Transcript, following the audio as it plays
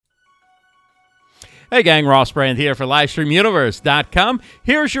Hey gang, Ross Brand here for LivestreamUniverse.com.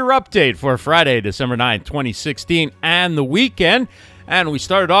 Here's your update for Friday, December 9th, 2016, and the weekend. And we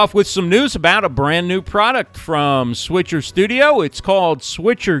started off with some news about a brand new product from Switcher Studio. It's called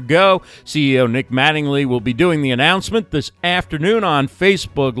Switcher Go. CEO Nick Mattingly will be doing the announcement this afternoon on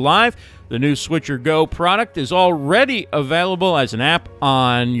Facebook Live. The new Switcher Go product is already available as an app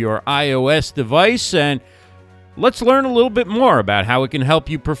on your iOS device, and let's learn a little bit more about how it can help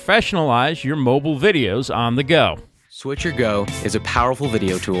you professionalize your mobile videos on the go. Switcher Go is a powerful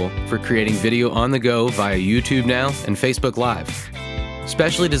video tool for creating video on the go via YouTube Now and Facebook Live.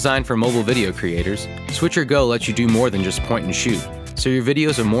 Specially designed for mobile video creators, Switcher Go lets you do more than just point and shoot, so your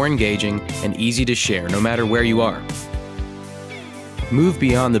videos are more engaging and easy to share no matter where you are. Move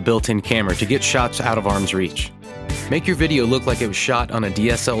beyond the built-in camera to get shots out of arm's reach. Make your video look like it was shot on a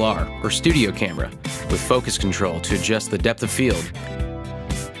DSLR or studio camera with focus control to adjust the depth of field.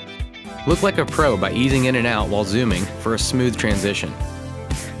 Look like a pro by easing in and out while zooming for a smooth transition.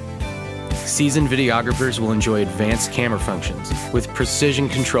 Seasoned videographers will enjoy advanced camera functions with precision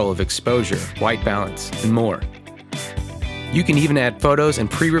control of exposure, white balance, and more. You can even add photos and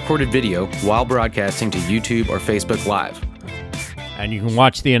pre-recorded video while broadcasting to YouTube or Facebook Live. And you can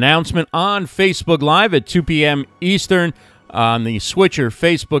watch the announcement on Facebook Live at 2 p.m. Eastern on the Switcher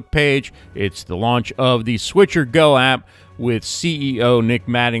Facebook page. It's the launch of the Switcher Go app with CEO Nick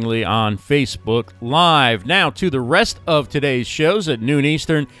Mattingly on Facebook Live. Now to the rest of today's shows at noon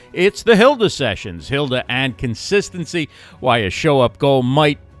Eastern. It's the Hilda Sessions. Hilda and consistency, why a show-up goal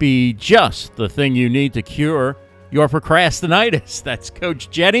might be just the thing you need to cure your procrastinitis. That's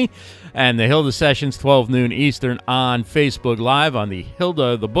Coach Jenny. And the Hilda Sessions, 12 noon Eastern on Facebook Live on the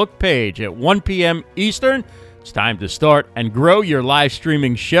Hilda the Book page at 1 p.m. Eastern. It's time to start and grow your live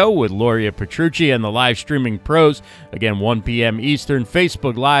streaming show with Loria Petrucci and the Live Streaming Pros. Again, 1 p.m. Eastern,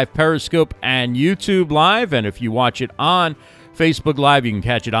 Facebook Live, Periscope, and YouTube Live. And if you watch it on Facebook Live, you can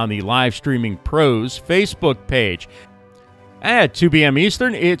catch it on the Live Streaming Pros Facebook page. At 2 p.m.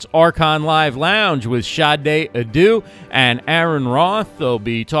 Eastern, it's Archon Live Lounge with Sade Adu and Aaron Roth. They'll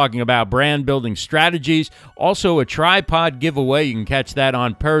be talking about brand building strategies. Also, a tripod giveaway. You can catch that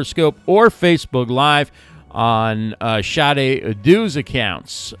on Periscope or Facebook Live on Sade Adu's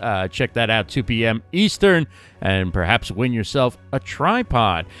accounts. Check that out, 2 p.m. Eastern, and perhaps win yourself a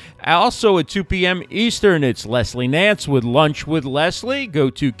tripod. Also at 2 p.m. Eastern, it's Leslie Nance with Lunch with Leslie.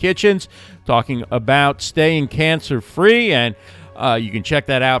 Go-To Kitchens, talking about staying cancer-free, and you can check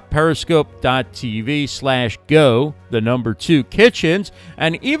that out, periscope.tv/go2kitchens.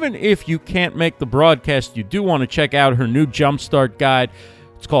 And even if you can't make the broadcast, you do want to check out her new Jumpstart Guide.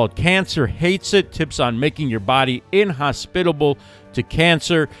 It's called Cancer Hates It, Tips on Making Your Body Inhospitable to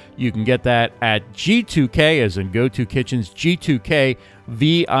Cancer. You can get that at G2K, as in Go-To Kitchens,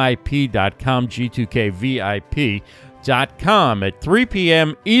 G2KVIP.com, G2KVIP.com. At 3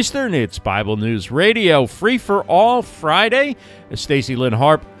 p.m. Eastern, it's Bible News Radio, Free for All Friday. Stacey Lynn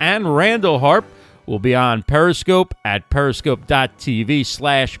Harp and Randall Harp will be on Periscope at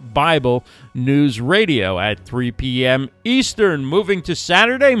periscope.tv/Bible News Radio at 3 p.m. Eastern. Moving to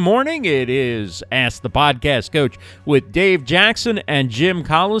Saturday morning, it is Ask the Podcast Coach with Dave Jackson and Jim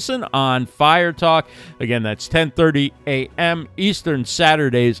Collison on Fire Talk. Again, that's 10:30 a.m. Eastern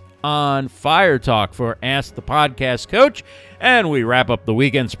Saturdays on Fire Talk for Ask the Podcast Coach. And we wrap up the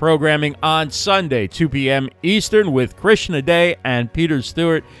weekend's programming on Sunday, 2 p.m. Eastern with Krishna Day and Peter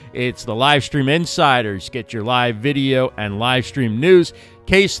Stewart. It's the Livestream Insiders. Get your live video and live stream news,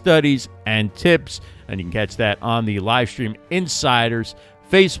 case studies, and tips. And you can catch that on the Livestream Insiders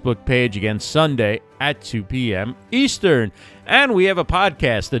Facebook page again Sunday at 2 p.m. Eastern. And we have a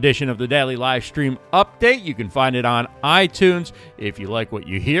podcast edition of the Daily Livestream Update. You can find it on iTunes. If you like what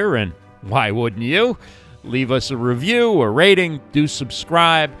you hear, and why wouldn't you? Leave us a review, a rating, do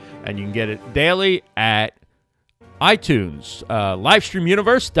subscribe, and you can get it daily at iTunes.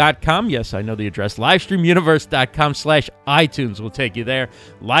 LivestreamUniverse.com. Yes, I know the address. LivestreamUniverse.com/iTunes will take you there.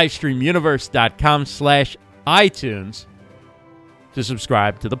 LivestreamUniverse.com/iTunes to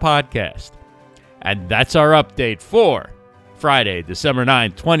subscribe to the podcast. And that's our update for Friday, December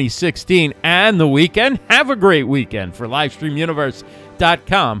 9th, 2016, and the weekend. Have a great weekend. For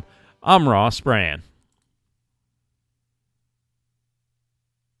LivestreamUniverse.com, I'm Ross Brand.